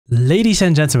Ladies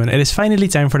and gentlemen, it is finally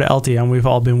time for the LTM we've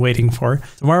all been waiting for.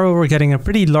 Tomorrow we're getting a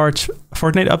pretty large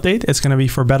Fortnite update. It's going to be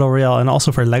for Battle Royale and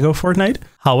also for Lego Fortnite.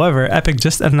 However, Epic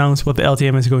just announced what the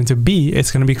LTM is going to be.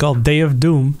 It's going to be called Day of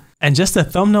Doom. And just the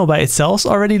thumbnail by itself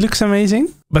already looks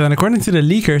amazing. But then according to the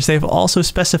leakers, they've also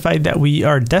specified that we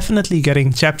are definitely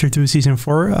getting Chapter 2 Season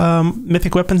 4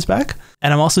 mythic weapons back.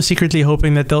 And I'm also secretly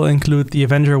hoping that they'll include the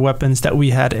Avenger weapons that we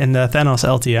had in the Thanos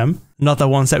LTM. Not the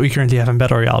ones that we currently have in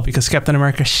Battle Royale, because Captain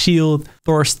America's shield,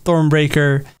 Thor's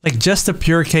Stormbreaker, like just the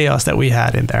pure chaos that we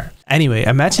had in there. Anyway,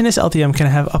 imagine this LTM can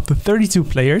have up to 32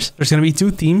 players. There's going to be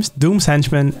 2 teams, Doom's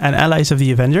Henchmen and Allies of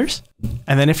the Avengers.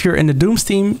 And then if you're in the Doom's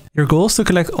team, your goal is to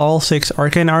collect all 6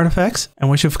 Arcane Artifacts. And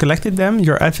once you've collected them,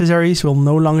 your adversaries will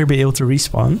no longer be able to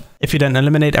respawn. If you then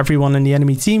eliminate everyone in the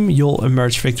enemy team, you'll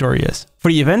emerge victorious. For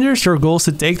the Avengers, your goal is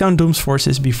to take down Doom's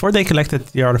forces before they collected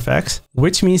the artifacts,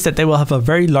 which means that they will have a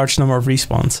very large number of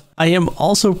respawns. I am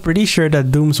also pretty sure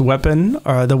that Doom's weapon,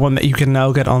 or the one that you can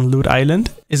now get on Loot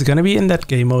Island, is going to be in that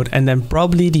game mode, and then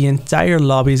probably the entire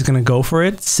lobby is going to go for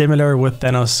it, similar with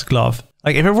Thanos' glove.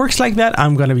 Like, if it works like that,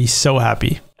 I'm going to be so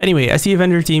happy. Anyway, as the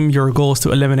Avenger team, your goal is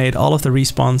to eliminate all of the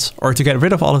respawns, or to get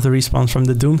rid of all of the respawns from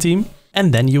the Doom team,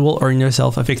 and then you will earn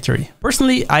yourself a victory.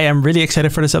 Personally, I am really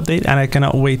excited for this update, and I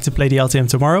cannot wait to play the LTM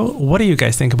tomorrow. What do you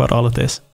guys think about all of this?